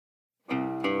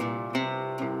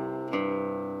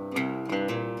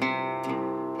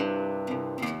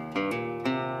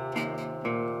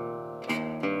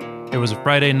was a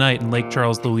Friday night in Lake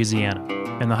Charles, Louisiana,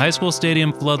 and the high school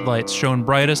stadium floodlights shone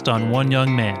brightest on one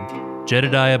young man,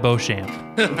 Jedediah Beauchamp.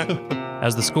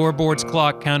 As the scoreboard's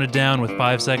clock counted down with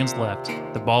 5 seconds left,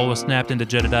 the ball was snapped into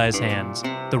Jedediah's hands.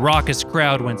 The raucous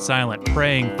crowd went silent,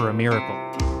 praying for a miracle.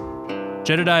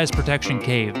 Jedediah's protection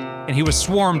caved, and he was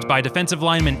swarmed by defensive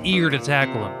linemen eager to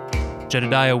tackle him.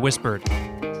 Jedediah whispered,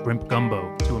 "Shrimp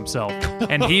gumbo," to himself,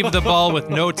 and heaved the ball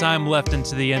with no time left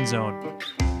into the end zone.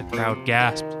 The crowd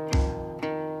gasped.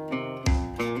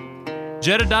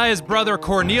 Jedediah's brother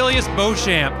Cornelius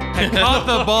Beauchamp had caught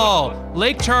the ball.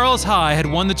 Lake Charles High had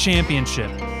won the championship.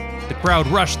 The crowd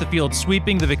rushed the field,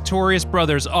 sweeping the victorious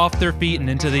brothers off their feet and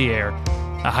into the air.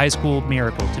 A high school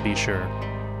miracle, to be sure.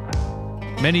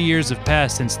 Many years have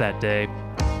passed since that day.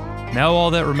 Now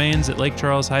all that remains at Lake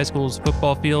Charles High School's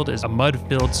football field is a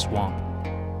mud-filled swamp.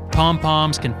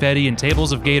 Pom-poms, confetti, and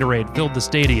tables of Gatorade filled the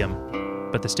stadium,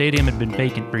 but the stadium had been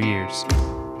vacant for years.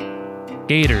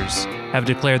 Gators have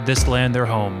declared this land their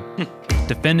home,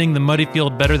 defending the muddy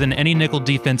field better than any nickel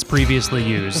defense previously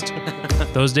used.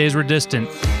 Those days were distant,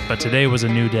 but today was a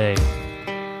new day.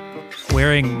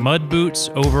 Wearing mud boots,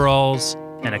 overalls,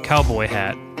 and a cowboy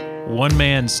hat, one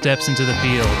man steps into the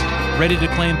field, ready to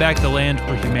claim back the land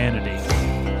for humanity.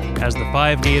 As the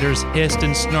 5 Gators hissed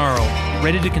and snarled,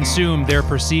 ready to consume their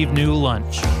perceived new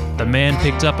lunch, the man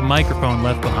picked up a microphone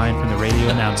left behind from the radio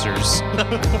announcers.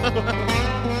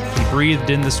 He breathed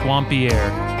in the swampy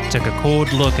air, took a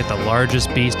cold look at the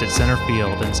largest beast at center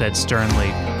field, and said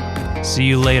sternly, "See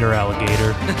you later,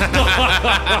 alligator."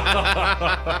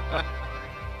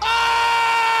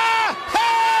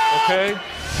 Okay.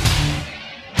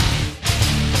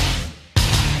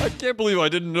 I can't believe I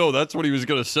didn't know that's what he was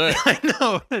going to say. I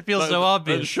know. It feels so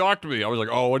obvious. It shocked me. I was like,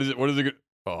 oh, what is it? What is it?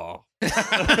 Oh.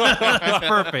 That's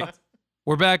perfect.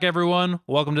 We're back, everyone.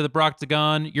 Welcome to the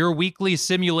Proctagon, your weekly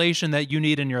simulation that you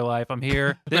need in your life. I'm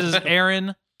here. This is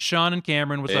Aaron, Sean, and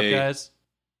Cameron. What's up, guys?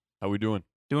 How we doing?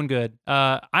 Doing good.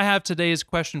 I have today's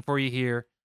question for you here.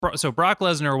 So Brock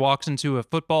Lesnar walks into a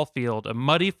football field, a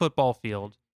muddy football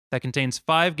field that contains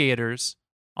 5 Gators.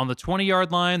 On the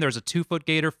 20-yard line, there's a 2-foot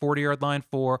Gator, 40-yard line,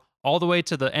 4. All the way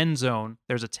to the end zone,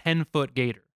 there's a 10-foot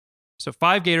Gator. So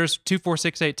 5 Gators, 2, 4,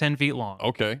 6, 8, 10 feet long.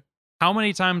 Okay. How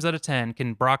many times out of 10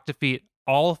 can Brock defeat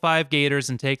all 5 Gators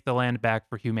and take the land back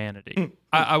for humanity?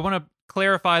 I want to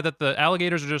clarify that the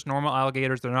alligators are just normal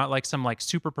alligators. They're not like some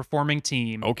super performing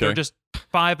team. Okay. They're just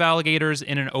 5 alligators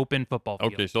in an open football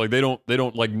field. Okay, so like they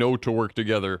don't like know to work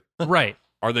together. Right.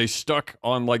 Are they stuck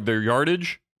on like their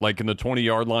yardage? Like in the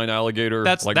 20-yard line alligator?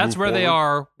 That's like, where forward? they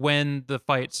are when the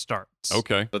fight starts.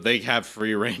 Okay. But they have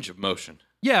free range of motion.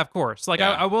 Yeah, of course. Like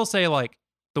Yeah. I will say, like,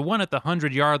 the one at the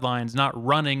 100-yard line is not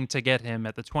running to get him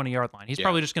at the 20-yard line. He's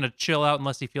probably just going to chill out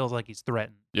unless he feels like he's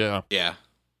threatened. Yeah. Yeah.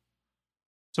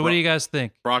 So what do you guys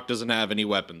think? Brock doesn't have any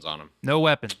weapons on him. No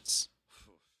weapons.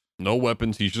 No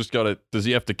weapons. He's just got to... Does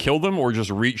he have to kill them or just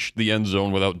reach the end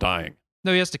zone without dying?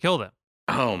 No, he has to kill them.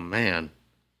 Oh, man.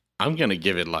 I'm going to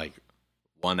give it like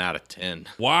 1 out of 10.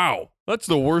 Wow. That's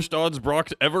the worst odds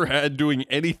Brock's ever had doing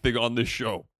anything on this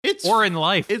show. Or in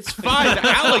life. It's 5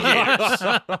 alligators.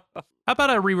 How about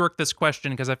I rework this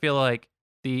question because I feel like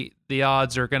the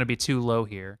odds are going to be too low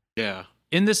here. Yeah.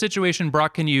 In this situation,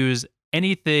 Brock can use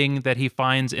anything that he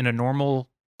finds in a normal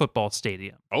football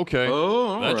stadium. Okay. Oh,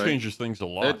 all that right. changes things a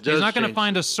lot. That He's does not going to change.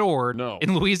 find a sword. No.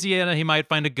 In Louisiana, he might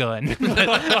find a gun.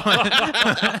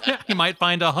 He might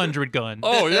find 100 guns.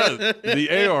 Oh, yeah.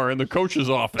 The AR in the coach's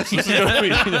office. This is gonna be,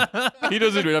 he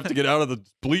doesn't even have to get out of the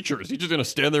bleachers. He's just going to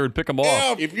stand there and pick them off.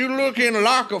 Yeah, if you look in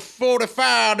like a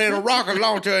 45, there's a rocket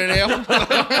launcher in there.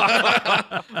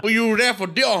 Well, you were there for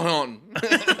deer hunting.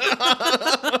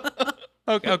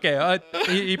 Okay.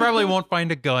 He probably won't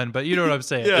find a gun, but you know what I'm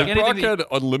saying. Yeah, Like if Brock anything had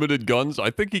unlimited guns, I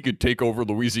think he could take over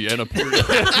Louisiana.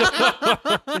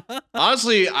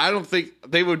 Honestly, I don't think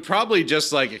they would probably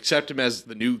just like accept him as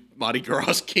the new Mardi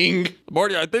Gras king.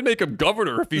 Marty, they'd make him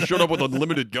governor if he showed up with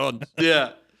unlimited guns.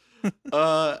 Yeah.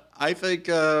 I think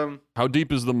How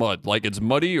deep is the mud? Like it's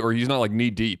muddy or he's not like knee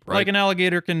deep, right? like an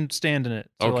alligator can stand in it.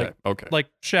 So Okay. Like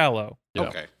shallow. Yeah.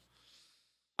 okay.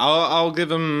 I'll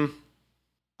give him.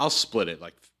 I'll split it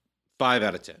like 5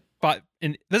 out of 10.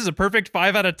 And this is a perfect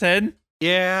 5 out of 10.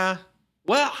 Yeah.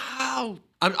 Well, how?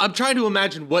 I'm trying to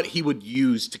imagine what he would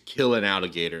use to kill an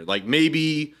alligator. Like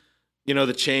maybe,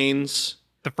 the chains.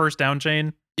 The first down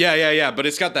chain. Yeah. But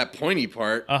it's got that pointy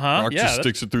part. Uh-huh. Brock just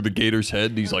sticks it through the Gator's head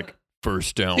and he's like,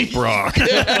 first down, Brock.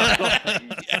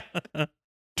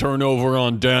 Turnover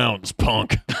on downs,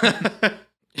 punk.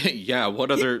 Yeah,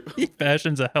 what other... He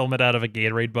fashions a helmet out of a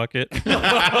Gatorade bucket.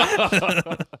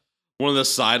 one of the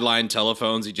sideline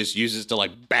telephones he just uses to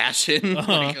like bash in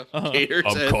like a gator's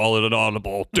I'm head. calling an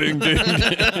audible. Ding, ding,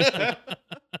 ding.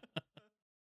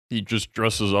 He just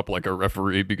dresses up like a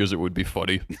referee because it would be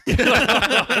funny.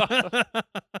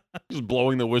 Just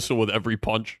blowing the whistle with every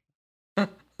punch.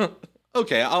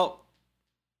 Okay, I'm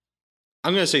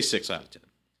gonna say 6 out of 10.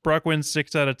 Brock wins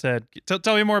 6 out of 10.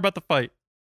 Tell me more about the fight.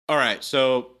 All right,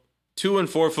 so 2 and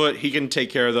 4 foot, he can take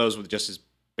care of those with just his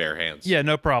bare hands. Yeah,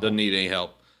 no problem. Doesn't need any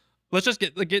help. Let's just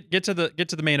get to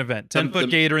the main event. 10-foot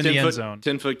gator in the end zone.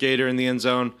 10-foot gator in the end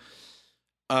zone.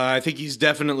 I think he's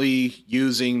definitely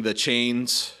using the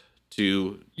chains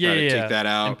to try to take that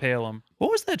out. Impale him. What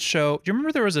was that show? Do you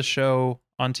remember there was a show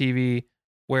on TV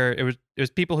where it was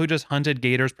people who just hunted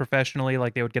gators professionally,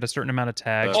 like they would get a certain amount of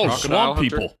tags? Oh, Crocodile Swamp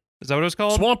Hunter? People. Is that what it was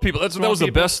called? Swamp People. That was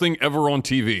the best thing ever on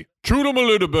TV. Shoot him a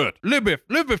little bit. Live biff,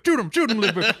 shoot him,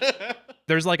 live biff.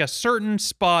 There's like a certain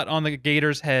spot on the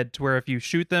gator's head to where if you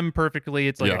shoot them perfectly,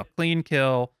 it's like a clean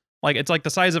kill. Like it's like the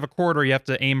size of a quarter. You have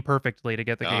to aim perfectly to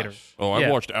get the gator. Oh,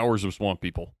 I've watched hours of Swamp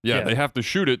People. Yeah, they have to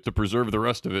shoot it to preserve the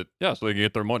rest of it. Yeah, so they can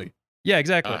get their money. Yeah,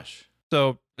 exactly. Gosh.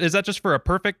 So is that just for a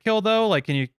perfect kill though? Like,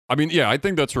 can you? I mean, yeah, I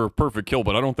think that's for a perfect kill,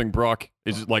 but I don't think Brock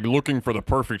is like looking for the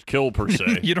perfect kill per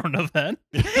se. You don't know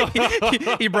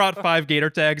that. He brought 5 gator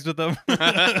tags with him.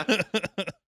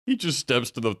 He just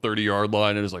steps to the 30-yard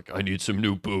line and is like, I need some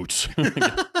new boots.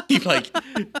 He like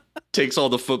takes all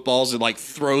the footballs and like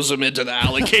throws them into the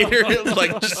alligator,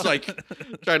 like just like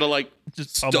trying to like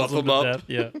Just stuff pummels him to up. death.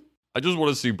 Yeah. I just want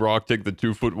to see Brock take the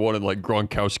 2'1" and like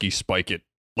Gronkowski spike it.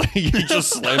 Like he just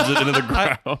slams it into the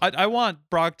ground. I want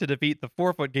Brock to defeat the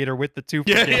 4-foot gator with the 2-foot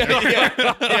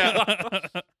gator.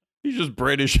 Yeah. He's just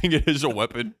brandishing it as a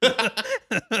weapon.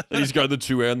 And he's got the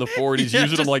 2 and the 4, and he's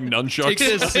using them like nunchucks.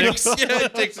 Takes his 6. Yeah, he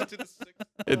takes it to the 6.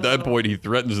 At that point, he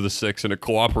threatens the 6, and it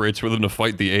cooperates with him to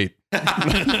fight the 8.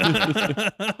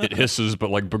 It hisses,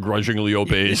 but like begrudgingly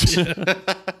obeys.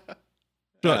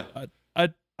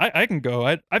 I can go.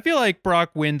 I feel like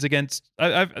Brock wins against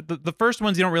the first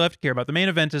ones you don't really have to care about. The main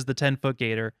event is the 10-foot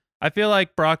gator. I feel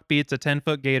like Brock beats a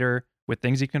 10-foot gator with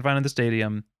things you can find in the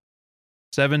stadium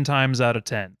 7 times out of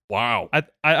 10. Wow.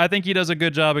 I think he does a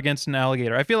good job against an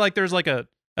alligator. I feel like there's like a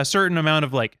certain amount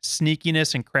of like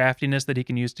sneakiness and craftiness that he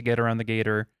can use to get around the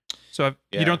gator. So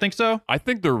you don't think so? I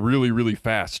think they're really, really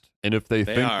fast. And if they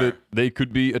think that they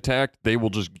could be attacked, they will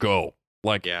just go.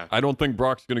 Like, I don't think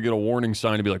Brock's going to get a warning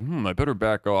sign to be like, I better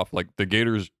back off. Like, the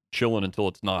gator's chilling until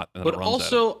it's not. And But it runs at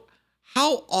also,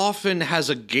 how often has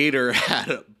a gator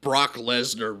had Brock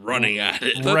Lesnar running at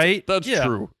it? Right? That's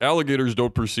true. Alligators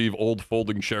don't perceive old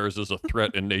folding chairs as a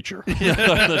threat in nature.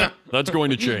 That's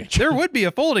going to change. There would be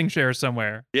a folding chair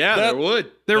somewhere. Yeah, there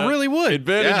would. There really would.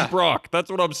 Advantage Brock. That's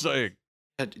what I'm saying.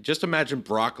 Just imagine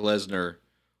Brock Lesnar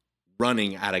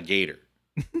running at a gator.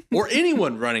 Or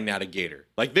anyone running at a gator.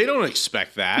 Like, they don't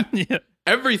expect that. Yeah.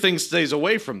 Everything stays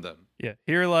away from them. Yeah.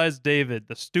 Here lies David,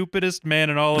 the stupidest man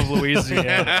in all of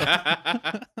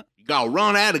Louisiana. You gotta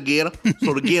run at a gator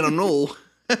so the gator know.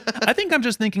 I think I'm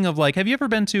just thinking of like, have you ever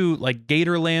been to like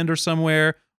Gatorland or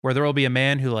somewhere where there will be a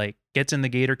man who like gets in the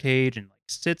gator cage and like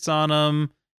sits on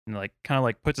him and like kind of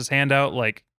like puts his hand out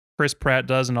like Chris Pratt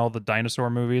does in all the dinosaur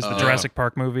movies, the Jurassic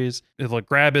Park movies. He'll like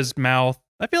grab his mouth.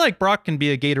 I feel like Brock can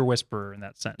be a gator whisperer in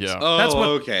that sense. Yeah.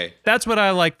 Oh, okay. That's what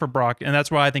I like for Brock, and that's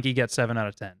why I think he gets 7 out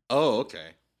of 10. Oh,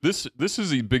 okay. This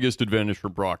is the biggest advantage for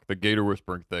Brock, the gator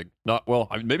whispering thing.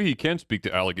 Maybe he can speak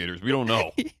to alligators. We don't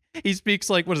know. He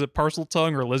speaks like, what is it, parcel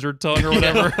tongue or lizard tongue or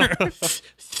whatever.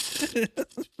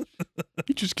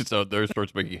 He just gets out there and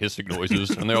starts making hissing noises,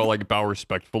 and they all like bow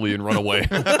respectfully and run away.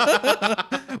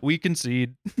 We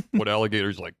concede. What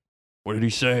alligator's like, what did he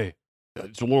say?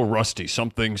 It's a little rusty.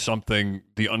 Something,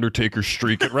 the Undertaker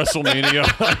streak at WrestleMania.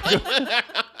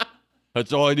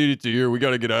 That's all I needed to hear. We got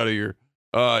to get out of here.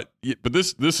 But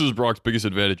this is Brock's biggest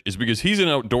advantage, is because he's an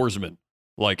outdoorsman.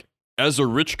 Like, as a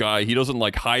rich guy, he doesn't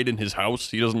like hide in his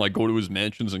house. He doesn't like go to his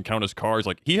mansions and count his cars.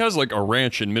 Like, he has like a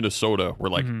ranch in Minnesota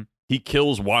where like he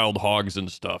kills wild hogs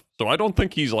and stuff. So I don't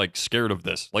think he's like scared of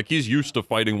this. Like, he's used to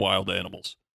fighting wild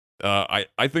animals. I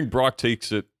think Brock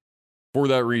takes it. For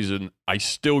that reason, I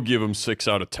still give him 6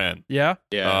 out of 10. Yeah?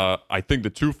 Yeah. I think the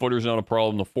 2-footer's not a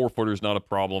problem. The 4-footer's not a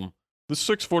problem. The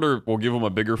 6-footer will give him a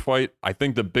bigger fight. I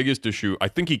think the biggest issue, I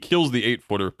think he kills the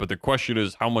 8-footer, but the question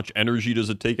is how much energy does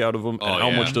it take out of him and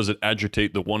how much does it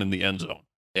agitate the one in the end zone?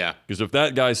 Yeah. Because if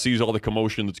that guy sees all the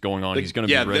commotion that's going on, he's going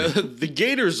to be ready. The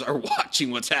gators are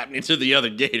watching what's happening to the other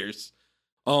gators.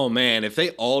 Oh, man. If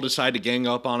they all decide to gang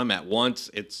up on him at once,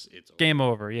 it's Game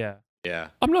over, yeah. Yeah.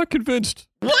 I'm not convinced.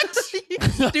 What?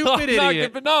 Stupid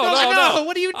idiot. No.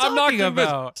 What are you I'm not talking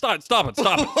convinced. about?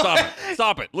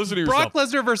 Stop it. Listen to yourself. Brock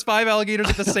Lesnar versus 5 alligators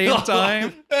at the same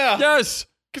time? Yeah. Yes,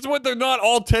 because they're not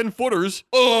all 10 footers.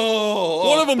 Oh.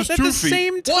 One of them's At 2 the feet.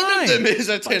 same time. One of them is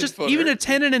a 10 Just footer. even a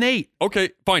 10 and an 8. Okay,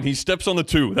 fine. He steps on the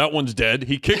 2. That one's dead.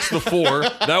 He kicks the 4.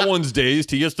 That one's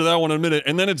dazed. He gets to that one in a minute,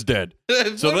 and then it's dead. So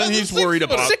What then about he's the worried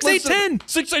 6 about 6, 8, 10.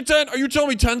 6, 8, 10. Are you telling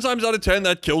me 10 times out of 10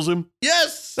 that kills him?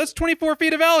 Yes. That's 24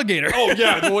 feet of alligator. Oh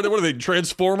yeah. What are they?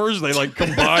 Transformers? They like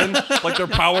combine like they're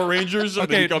Power Rangers and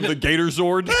they Okay. become the Gator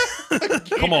Zord.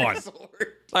 Come on.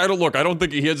 I don't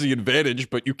think he has the advantage,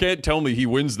 but you can't tell me he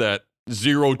wins that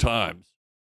 0 times.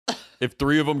 If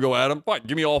 3 of them go at him, fine.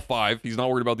 Give me all 5. He's not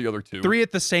worried about the other 2. 3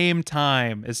 at the same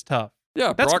time is tough.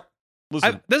 Yeah, That's- Brock.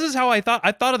 Listen, This is how I thought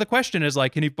of the question is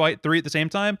like, can he fight 3 at the same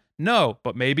time? No,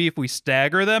 but maybe if we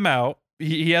stagger them out,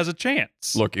 he has a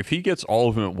chance. look, if he gets all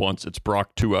of them at once, it's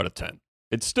Brock 2 out of 10.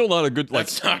 It's still not a good like.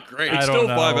 That's not great. It's I still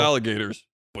don't 5 know. alligators,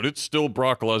 but it's still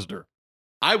Brock Lesnar.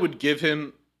 I would give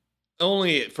him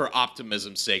only for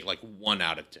optimism's sake, like 1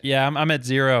 out of 10. Yeah, I'm at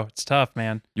 0. It's tough,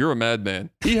 man. You're a madman.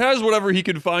 He has whatever he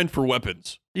can find for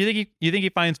weapons. You think he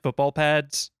finds football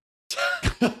pads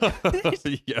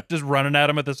Yeah. just running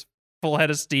at him with his full head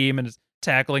of steam and just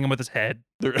tackling him with his head?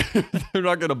 They're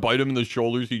not going to bite him in the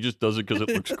shoulders. He just does it because it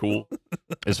looks cool.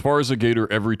 As far as a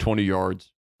gator, every 20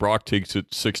 yards, Brock takes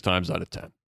it 6 times out of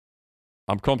 10.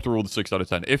 I'm comfortable with 6 out of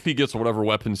 10. If he gets whatever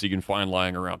weapons he can find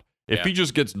lying around. If he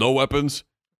just gets no weapons,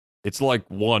 it's like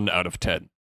 1 out of 10.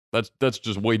 That's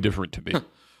just way different to me.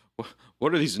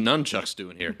 What are these nunchucks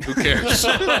doing here? Who cares?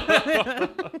 Can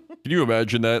you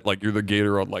imagine that? Like you're the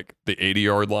gator on like the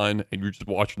 80-yard line and you're just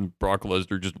watching Brock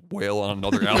Lesnar just wail on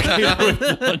another alligator with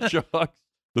nunchucks.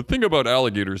 The thing about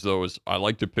alligators though is I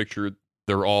like to picture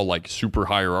they're all like super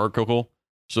hierarchical.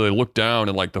 So they look down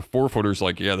and like the 4-footer's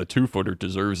like, yeah, the 2-footer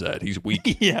deserves that. He's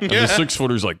weak. Yeah. And the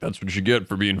 6-footer's like, that's what you get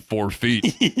for being 4 feet.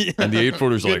 And the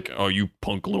 8-footer's like, oh, you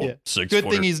punk little 6-footer. Good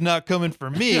thing he's not coming for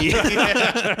me.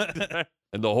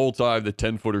 And the whole time, the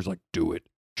 10-footer's like, do it.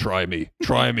 Try me,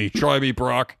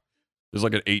 Brock. There's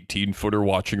like an 18-footer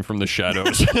watching from the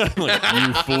shadows. Like,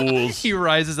 you fools. He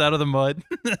rises out of the mud.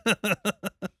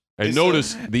 And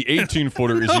notice, the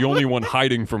 18-footer is the only one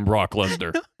hiding from Brock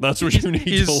Lesnar. That's what you need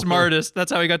He's to learn. smartest.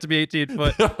 That's how he got to be 18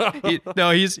 foot.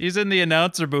 He's in the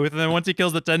announcer booth, and then once he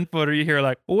kills the 10-footer, you hear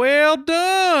like, "Well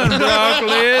done, Brock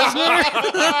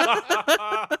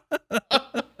Lesnar."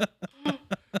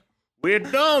 We're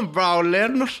done, bro. All right.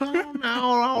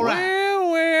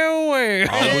 Well.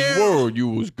 I was worried you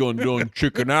was gonna done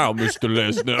chicken out, Mr.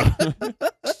 Lesnar.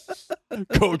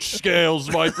 Coach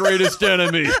Scales, my greatest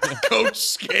enemy. Coach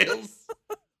Scales.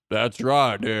 That's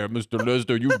right there, Mr.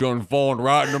 Lesnar. You done fallen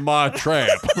right into my trap.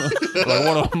 Like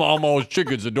one of Mama's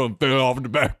chickens that done fell off in the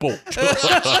back porch.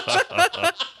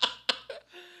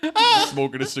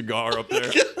 Smoking a cigar up there.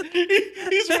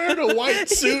 He's wearing a white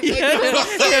suit. He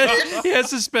has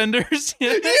suspenders.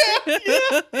 Well,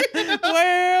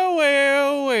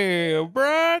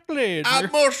 Brock I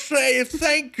Lesnar. must say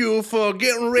thank you for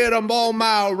getting rid of all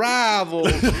my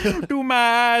rivals. Do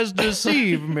my eyes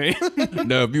deceive me?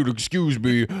 Now, if you'd excuse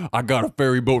me, I got a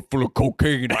ferry boat full of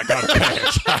cocaine I gotta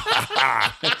catch.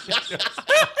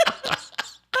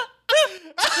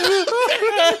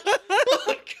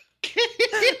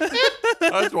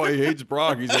 That's why he hates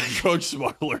Brock. He's a drug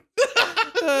smuggler.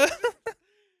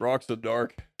 Brock's the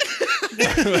dark.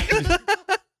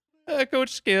 Coach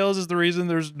Scales is the reason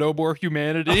there's no more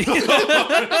humanity.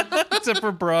 Except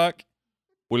for Brock.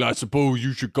 Well, I suppose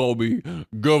you should call me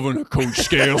Governor Coach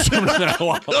Scales from now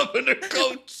on. Governor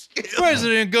Coach Scales.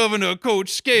 President Governor Coach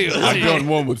Scales. I've done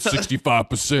one with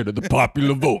 65% of the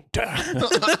popular vote.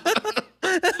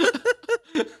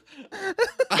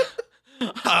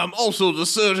 I'm also the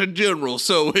Surgeon General,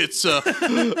 so it's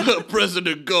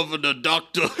President Governor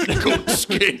Dr. Coach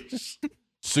Scales.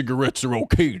 Cigarettes are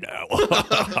okay now.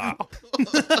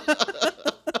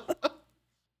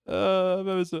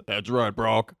 That's right,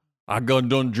 Brock. I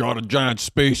done drawn a giant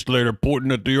space laser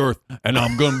pointing at the earth, and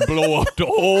I'm gonna blow up the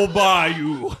whole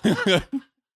bayou.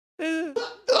 The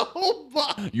whole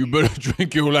body. You better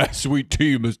drink your last sweet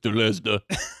tea, Mr. Lesnar.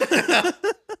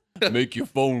 Make your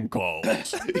phone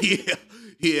calls.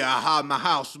 Yeah, I have my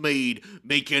housemaid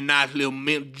make you a nice little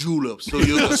mint julep so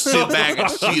you can sit back and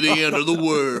see the end of the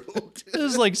world. This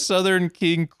is like Southern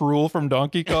King Cruel from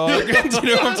Donkey Kong. Do you know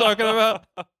what I'm talking about?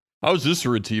 How's this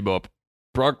for a team up?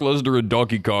 Brock Lesnar and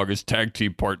Donkey Kong as tag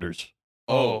team partners.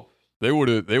 Oh. They would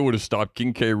have stopped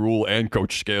King K. Rool and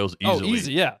Coach Scales easily. Oh,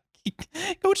 easy, yeah.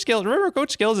 Coach Scales, remember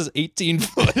Coach Scales is 18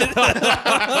 foot.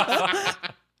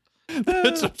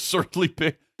 That's absurdly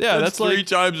big. Yeah, that's that's 3 like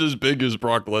times as big as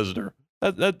Brock Lesnar.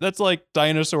 that's like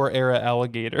dinosaur era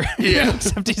alligator. Yeah.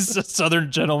 Except he's a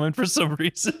southern gentleman for some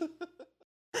reason.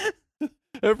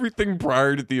 Everything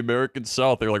prior to the American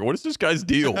South, they're like, what is this guy's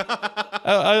deal?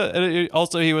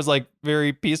 Also, he was like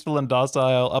very peaceful and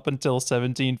docile up until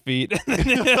 17 feet.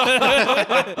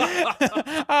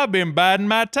 I've been biding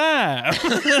my time.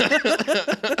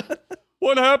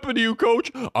 What happened to you,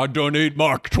 coach? I done ate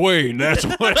Mark Twain. That's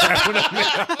what happened to me.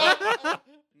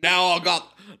 Now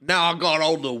I got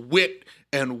all the wit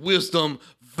and wisdom,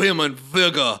 vim and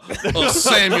vigor of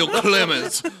Samuel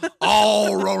Clemens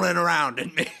all rolling around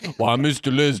in me. Why,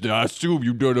 Mr. Lesnar, I assume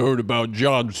you done heard about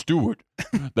Jon Stewart.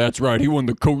 That's right, he won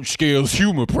the Coach Scales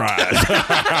Humor Prize.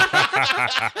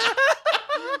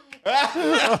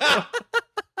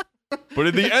 But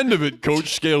at the end of it,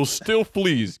 Coach Scales still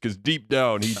flees because deep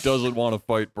down he doesn't want to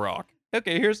fight Brock.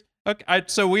 Okay,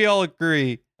 so we all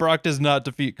agree Brock does not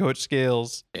defeat Coach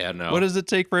Scales. Yeah, no. What does it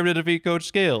take for him to defeat Coach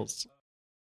Scales?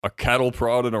 A cattle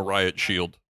prod and a riot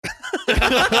shield. He's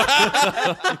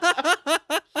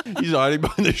hiding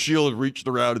behind the shield and reached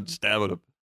around and stabbing him.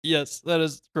 Yes, that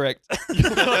is correct.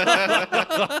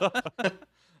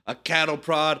 A cattle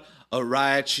prod, a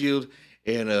riot shield,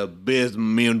 and a best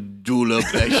men julep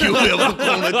that you ever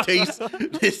gonna taste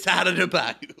this side of the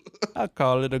bayou. I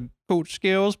call it a Coach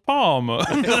Scales Palmer.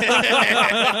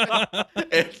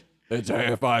 It's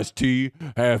half iced tea,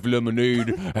 half lemonade,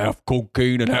 half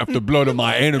cocaine, and half the blood of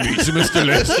my enemies, Mr.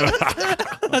 Lester.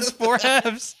 That's 4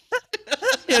 halves.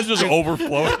 It's just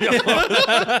overflowing.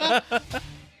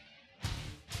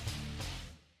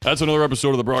 That's another episode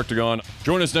of the Broctagon.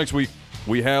 Join us next week.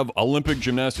 We have Olympic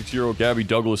gymnastics hero Gabby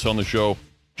Douglas on the show.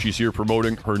 She's here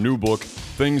promoting her new book,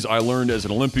 Things I Learned as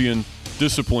an Olympian,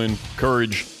 Discipline,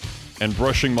 Courage, and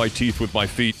Brushing My Teeth with My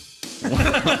Feet.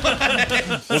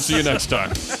 We'll see you next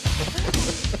time.